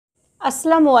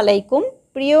আসসালামু আলাইকুম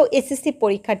প্রিয় এসএসসি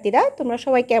পরীক্ষার্থীরা, তোমরা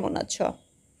সবাই কেমন আছো?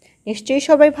 নিশ্চয়ই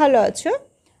সবাই ভালো আছো।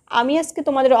 আমি আজকে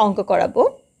তোমাদের অঙ্ক করাবো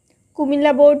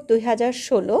কুমিল্লা বোর্ড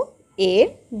 2016 এর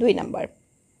 2 নাম্বার।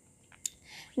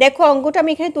 দেখো, অঙ্কটা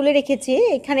আমি এখানে তুলে রেখেছি।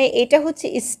 এখানে এটা হচ্ছে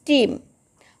স্টিম,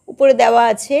 উপরে দেওয়া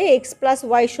আছে x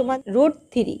 + y =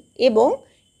 √3 এবং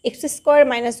x²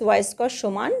 - y²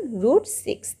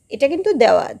 √6। এটা কিন্তু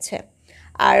দেওয়া আছে।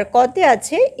 আর কতে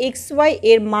আছে xy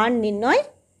এর মান নির্ণয়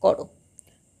করো।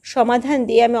 সমাধান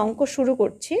দিয়ে আমি অঙ্ক শুরু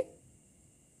করছি।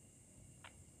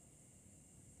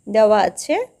 দেওয়া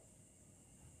আছে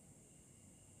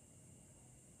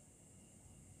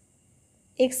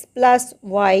x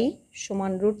 + y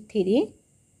 = √3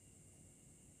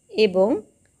 এবং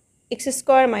x² -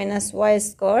 y²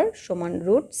 =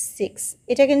 √6।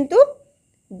 এটা কিন্তু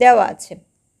দেওয়া আছে।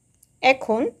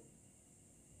 এখন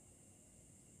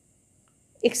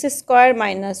x² -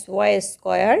 y²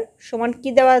 সমান কি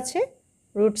দেওয়া আছে?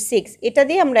 √6। এটা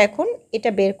দিয়ে আমরা এখন এটা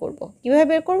বের করব। কিভাবে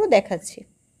বের করব দেখাচ্ছি।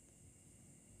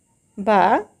 বা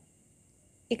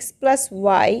x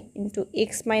 + y *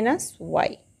 x - y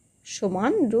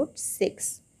সমান √6।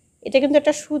 এটা কিন্তু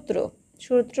একটা সূত্র।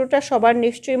 সূত্রটা সবার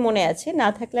নিশ্চয়ই মনে আছে, না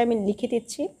থাকলে আমি লিখে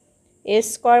দিচ্ছি। a²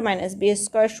 - b²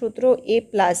 সূত্র a +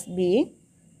 b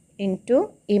 *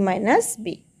 a - b।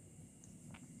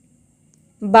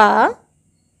 বা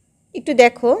একটু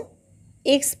দেখো,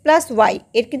 x + y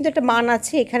এর কিন্তু একটা মান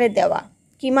আছে এখানে দেওয়া।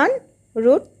 কি মান?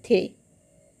 √3।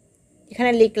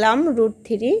 এখানে লিখলাম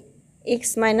 √3 x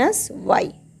 - y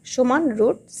সমান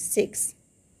 √6।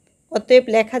 অতএব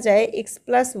লেখা যায় x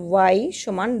 + y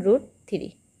সমান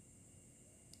 √3।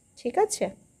 ঠিক আছে?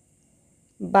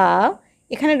 বা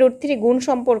এখানে √3 গুণ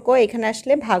সম্পর্ক, এখানে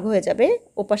আসলে ভাগ হয়ে যাবে,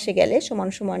 ওপাশে গেলে সমান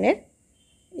সমানের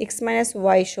x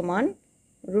 - y সমান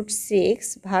 √6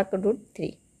 ভাগ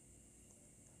 √3।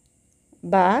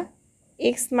 বা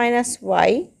x -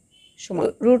 y সমান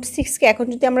 √6কে এখন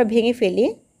যদি আমরা ভেঙে ফেলি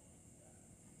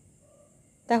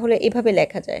তাহলে এভাবে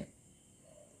লেখা যায়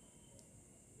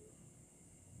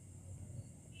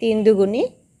 3 দুগুণে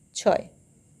 6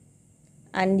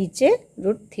 আর নিচে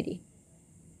 √3।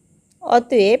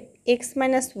 অতএব x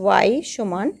 - y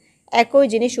সমান একই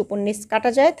জিনিস উপর নিচ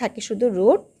কাটা যায়, থাকে শুধু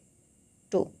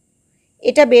 √2।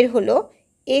 এটা বের হলো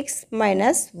x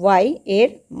 - y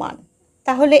এর মান।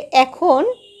 তাহলে এখন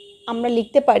আমরা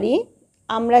লিখতে পারি,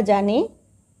 আমরা জানি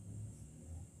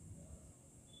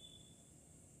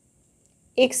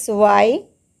xy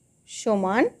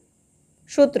সমান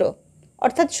সূত্র,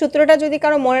 অর্থাৎ সূত্রটা যদি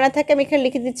কারো মনে না থাকে আমি এখানে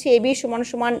লিখে দিচ্ছি। ab =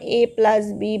 a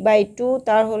 + b/2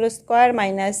 তার whole square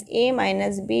minus a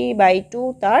 - b/2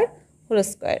 তার হোল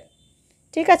স্কয়ার।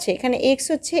 ঠিক আছে? এখানে x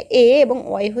হচ্ছে a এবং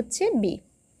y হচ্ছে b।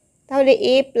 তাহলে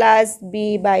a +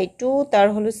 b/2 তার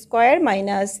whole square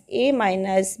minus a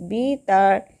 - b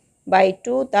তার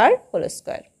 /2 তার হোল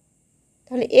স্কয়ার।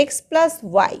 তাহলে x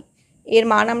 + y এর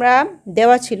মান আমরা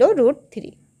দেওয়া ছিল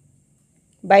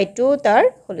 √3/2 তার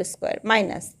whole square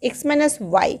minus x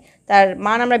 - y তার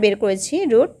মান আমরা বের করেছি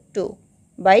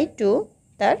 √2/2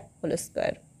 তার হোল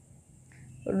স্কয়ার।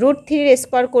 √3 এর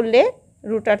স্কয়ার করলে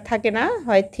রুট আর থাকে না,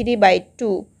 হয়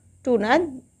 3/2, 2 না,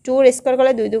 2 এর স্কয়ার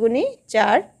করলে 2 দুগুণে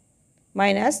 4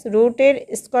 মাইনাস রুটের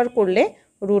স্কয়ার করলে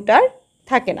রুট আর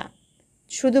থাকে না,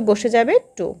 শুধু বসে যাবে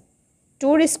 2। 2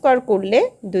 এর স্কয়ার করলে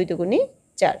 2 দুগুণে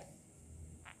 4।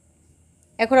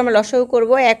 এখন আমরা লসাগু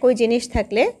করব। একই জিনিস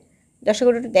থাকলে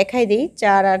লসাগুটা একটু দেখাই দিই।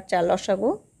 4 আর 4 লসাগু,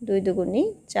 2 দুগুণে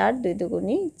 4, 2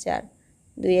 দুগুণে 4,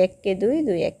 2 1 2,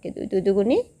 2 1 2, 2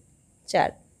 দুগুণে 4।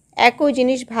 একই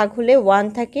জিনিস ভাগ হলে 1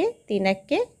 থাকে, 3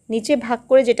 1 নিচে ভাগ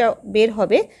করে যেটা বের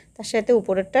হবে তার সাথে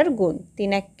উপরেরটার গুণ,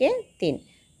 3 1 3।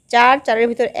 4 4 এর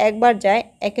ভিতর একবার যায়,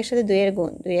 1 এর সাথে 2 এর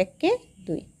গুণ, 2 1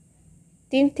 2।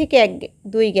 3 থেকে 1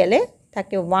 2 গেলে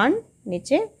থাকে 1,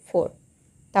 নিচে 4।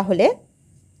 তাহলে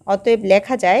অতএব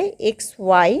লেখা যায়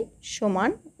xy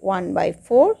সমান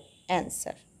 1/4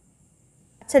 অ্যান্সার।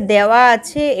 আচ্ছা, দেওয়া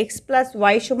আছে x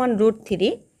 + y সমান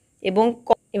 √3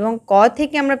 এবং ক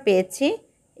থেকে আমরা পেয়েছি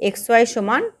xy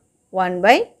সমান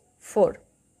 1/4।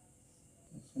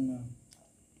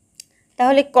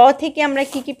 তাহলে ক থেকে আমরা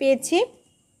কি কি পেয়েছি?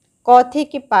 ক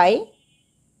থেকে পাই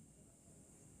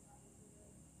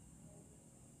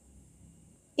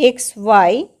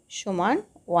xy সমান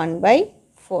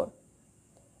 1/4,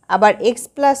 আবার x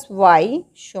 + y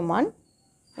সমান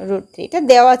 √3। এটা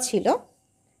দেওয়া ছিল।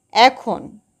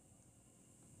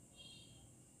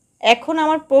 এখন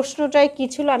আমার প্রশ্নটায় কি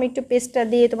ছিল, আমি একটু পেজটা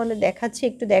দিয়ে তোমাদের দেখাচ্ছি,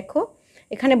 একটু দেখো।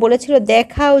 এখানে বলেছিল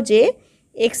দেখাও যে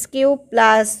x³ +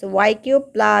 y³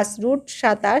 +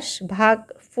 √27 ভাগ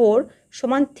 4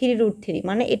 সমান 3√3,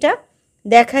 মানে এটা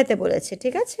দেখাতে বলেছে।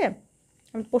 ঠিক আছে?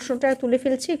 আমি প্রশ্নটা তুলে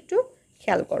ফেলছি, একটু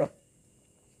খেয়াল করো।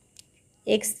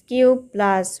 X cube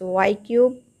plus Y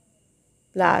cube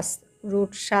plus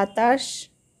 √27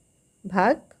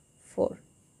 ভাগ 4।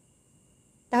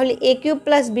 তাহলে এ কিউব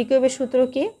প্লাস বি কিউবের সূত্র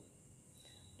কি?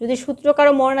 যদি সূত্র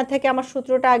কারো মনে না থাকে আমার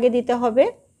সূত্রটা আগে দিতে হবে।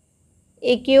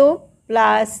 এ কিউব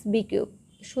প্লাস বি কিউব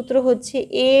সূত্র হচ্ছে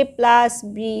এ প্লাস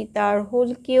বি তার whole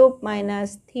cube minus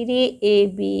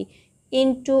 3ab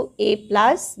into এ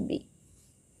প্লাস বি।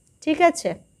 ঠিক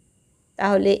আছে,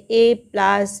 তাহলে এ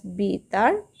প্লাস বি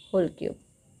তার whole cube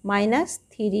minus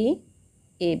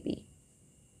 3ab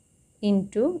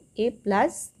into এ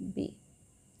প্লাস বি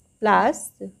প্লাস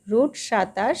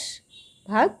 √27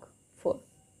 ভাগ 4।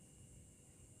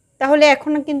 তাহলে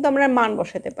এখন কিন্তু আমরা মান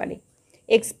বসাতে পারি।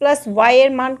 এক্স প্লাস ওয়াই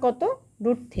এর মান কত?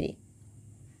 √3,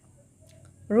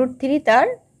 √3 তার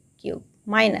কিউব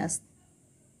মাইনাস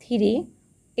 3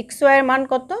 এক্স ওয়াই এর মান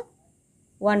কত?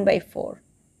 1/4।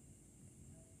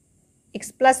 এক্স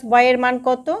প্লাস ওয়াই এর মান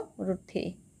কত? √3।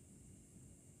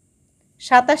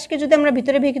 27কে যদি আমরা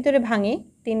ভিতরে ভিতরে ভাঙি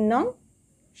 3 নং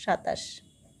 27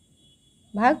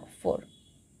 ভাগ 4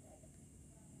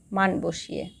 মান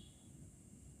বসিয়ে।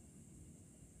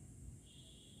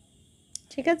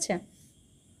 ঠিক আছে,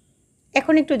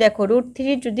 এখন একটু দেখো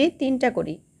 √3 যদি 3টা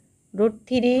করি,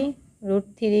 √3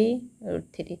 √3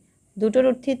 √3, দুটো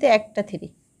 √3তে একটা 3,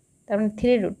 তার মানে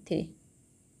 3√3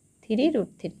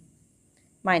 3√3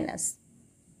 মাইনাস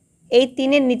এই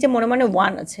 3-এর নিচে মনে মনে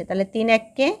 1 আছে, তাহলে 3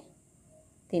 1-কে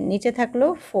 3, নিচে থাকলো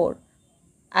 4,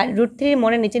 আর √3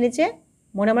 মনে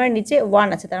মনে নিচে 1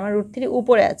 আছে, তার মানে √3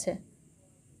 উপরে আছে,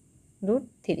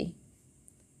 √3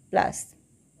 প্লাস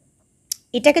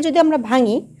এটাকে যদি আমরা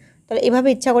ভাঙি তাহলে এভাবে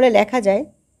ইচ্ছা করলে লেখা যায়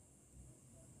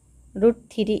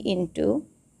 √3 ইন্টু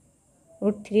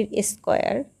 √3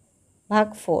 স্কোয়ার ভাগ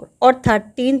 4, অর্থাৎ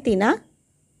 3 3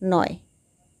 9।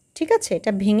 ঠিক আছে,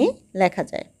 এটা ভেঙে লেখা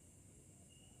যায়।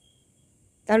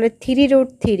 তাহলে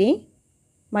 3√3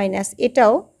 মাইনাস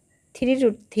এটাও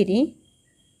 3√3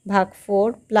 ভাগ 4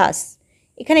 প্লাস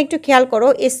এখানে একটু খেয়াল করো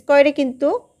স্কোয়ারে কিন্তু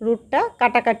রুটটা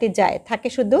কাটাকাটি যায়, থাকে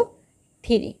শুধু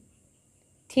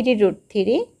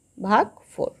 3√3 ভাগ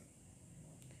 4।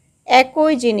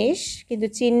 একই জিনিস কিন্তু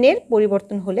চিহ্নের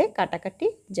পরিবর্তন হলে কাটাকাটি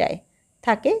যায়,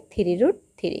 থাকে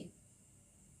 3√3।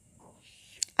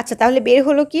 আচ্ছা, তাহলে বের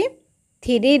হলো কি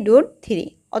 3√3।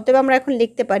 অতএব আমরা এখন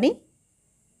লিখতে পারি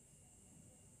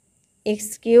x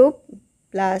cube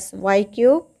plus Y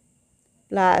cube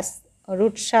plus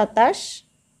 √27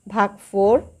 ভাগ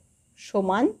 4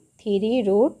 সমান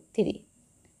 3√3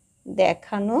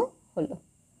 দেখানো হলো।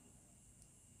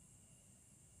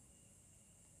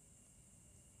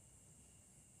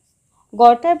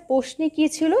 গটার প্রশ্নে কি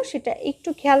ছিল সেটা একটু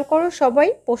খেয়াল করো সবাই।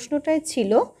 প্রশ্নটাই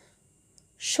ছিল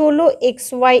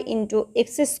 16xy into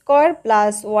x square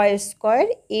plus Y square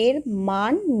এর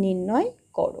মান নির্ণয়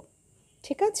করো।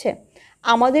 ঠিক আছে,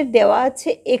 আমাদের দেওয়া আছে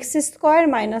এক্স স্কোয়ার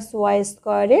মাইনাস ওয়াই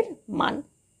স্কোয়ারের মান,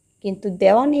 কিন্তু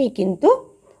দেওয়া নেই কিন্তু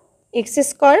এক্স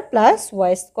স্কোয়ার প্লাস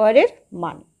ওয়াই স্কোয়ারের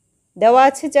মান। দেওয়া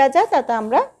আছে যা যা তা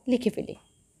আমরা লিখে ফেলি।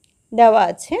 দেওয়া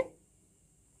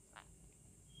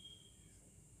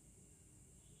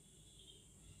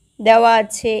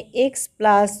আছে এক্স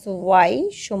প্লাস ওয়াই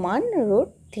সমান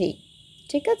 √3।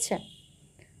 ঠিক আছে,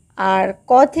 আর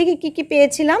ক থেকে কি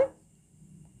পেয়েছিলাম?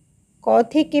 ক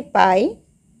থেকে পাই,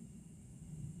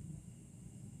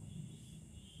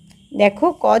 দেখো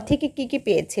ক থেকে কি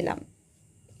পেয়েছিলাম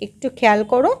একটু খেয়াল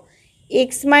করো।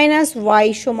 এক্স মাইনাস ওয়াই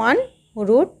সমান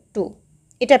 √2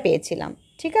 এটা পেয়েছিলাম।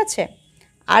 ঠিক আছে,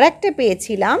 আর একটা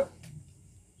পেয়েছিলাম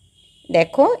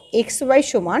দেখো এক্স ওয়াই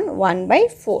সমান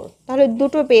 1/4। তাহলে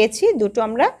দুটো পেয়েছি, দুটো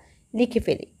আমরা লিখে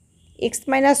ফেলি। এক্স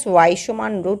মাইনাস ওয়াই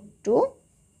সমান √2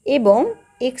 এবং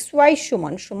এক্স ওয়াই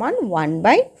সমান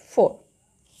 1/4।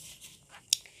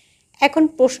 এখন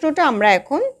প্রশ্নটা আমরা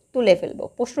এখন তুলে ফেলবো।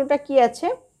 প্রশ্নটা কি আছে?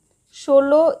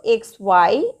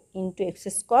 16xy into x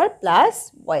square plus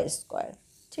Y square.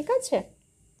 ঠিক আছে,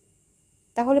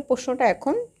 তাহলে প্রশ্নটা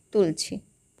এখন তুলছি।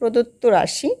 প্রদত্ত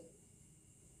রাশি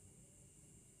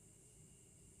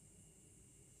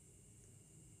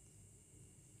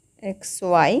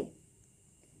xy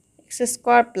x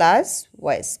square plus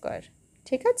Y square.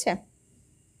 ঠিক আছে,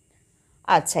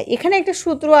 আচ্ছা এখানে একটা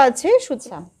সূত্র আছে,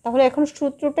 তাহলে এখন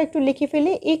সূত্রটা একটু লিখে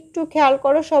ফেলি। একটু খেয়াল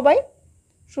করো সবাই।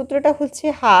 সূত্রটা হচ্ছে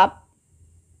half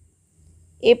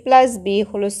a plus B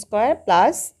whole square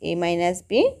plus a minus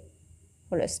B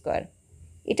whole square.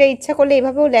 এটা ইচ্ছা করলে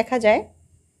এভাবেও লেখা যায়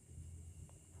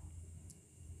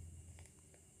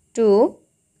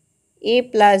 2a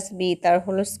প্লাস বি তার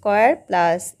whole square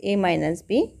plus a minus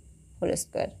B whole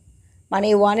square. মানে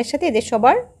এই 1-এর সাথে এদের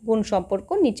সবার গুণ সম্পর্ক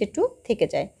নিচে 2 থেকে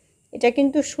যায়। এটা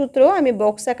কিন্তু সূত্র আমি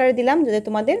বক্স আকারে দিলাম যাতে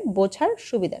তোমাদের বোঝার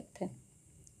সুবিধার্থে।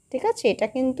 ঠিক আছে, এটা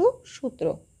কিন্তু সূত্র।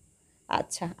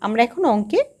 আচ্ছা, আমরা এখন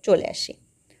অঙ্কে চলে আসি।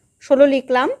 16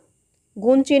 লিখলাম,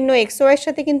 গুণ চিহ্ন এক্স ওয়াইয়ের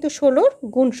সাথে কিন্তু 16র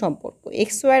গুণ সম্পর্ক।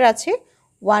 এক্স ওয়াইয়ের আছে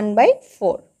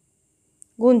 1/4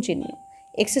 গুণ চিহ্ন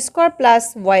x square plus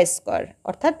Y square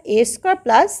অর্থাৎ এ স্কোয়ার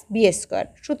প্লাস বি স্কোয়ার।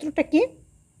 সূত্রটা কি?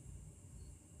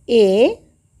 এ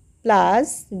প্লাস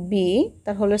বি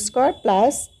তার হোল স্কোয়ার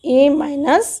প্লাস এ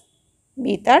মাইনাস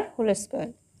বি তার হোল স্কোয়ার,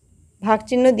 ভাগ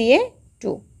চিহ্ন দিয়ে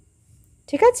 2।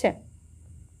 ঠিক আছে,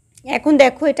 এখন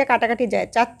দেখো এটা কাটাকাটি যায়,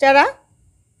 4 4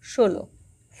 16,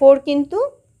 4 কিন্তু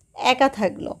একা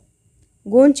থাকলো।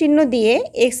 গুণ চিহ্ন দিয়ে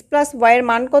এক্স প্লাস ওয়াইয়ের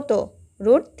মান কত?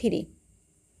 √3।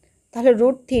 তাহলে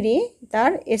 √3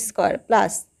 তার স্কোয়ার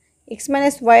প্লাস এক্স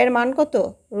মাইনাস ওয়াইয়ের মান কত?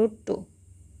 √2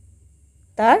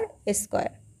 তার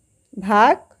স্কোয়ার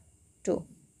ভাগ 2।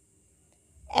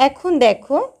 এখন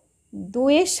দেখো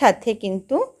 2-এর সাথে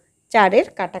কিন্তু 4-এর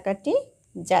কাটাকাটি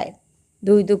যায়,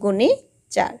 2 2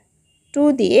 4, 2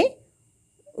 দিয়ে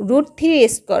 √3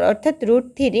 স্কোয়ার অর্থাৎ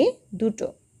 √3 দুটো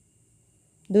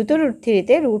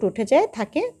 √3-তে রুট উঠে যায়,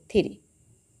 থাকে 3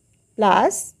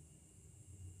 প্লাস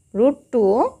 √2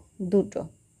 দুটো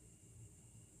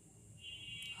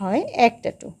হয় একটা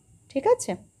 2। ঠিক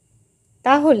আছে,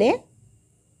 তাহলে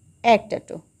একটা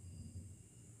 2।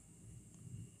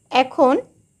 এখন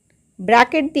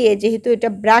ব্র্যাকেট দিয়ে, যেহেতু এটা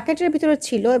ব্র্যাকেটের ভিতরে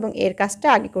ছিল এবং এর কাজটা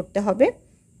আগে করতে হবে,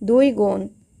 2 গুণ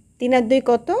 3 আর 2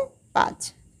 কত? 5,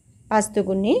 5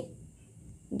 দুগুণে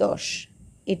 10,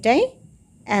 এটাই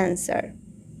অ্যান্সার।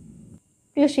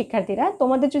 প্রিয় শিক্ষার্থীরা,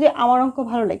 তোমাদের যদি আমার অঙ্ক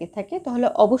ভালো লেগে থাকে তাহলে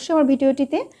অবশ্যই আমার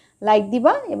ভিডিওটিতে লাইক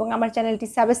দিবা এবং আমার চ্যানেলটি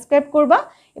সাবস্ক্রাইব করবা,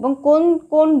 এবং কোন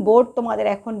কোন বোর্ড তোমাদের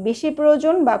এখন বেশি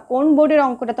প্রয়োজন বা কোন বোর্ডের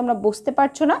অঙ্কটা তোমরা বুঝতে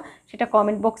পারছো না সেটা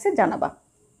কমেন্ট বক্সে জানাবা।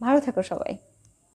 ভালো থেকো সবাই।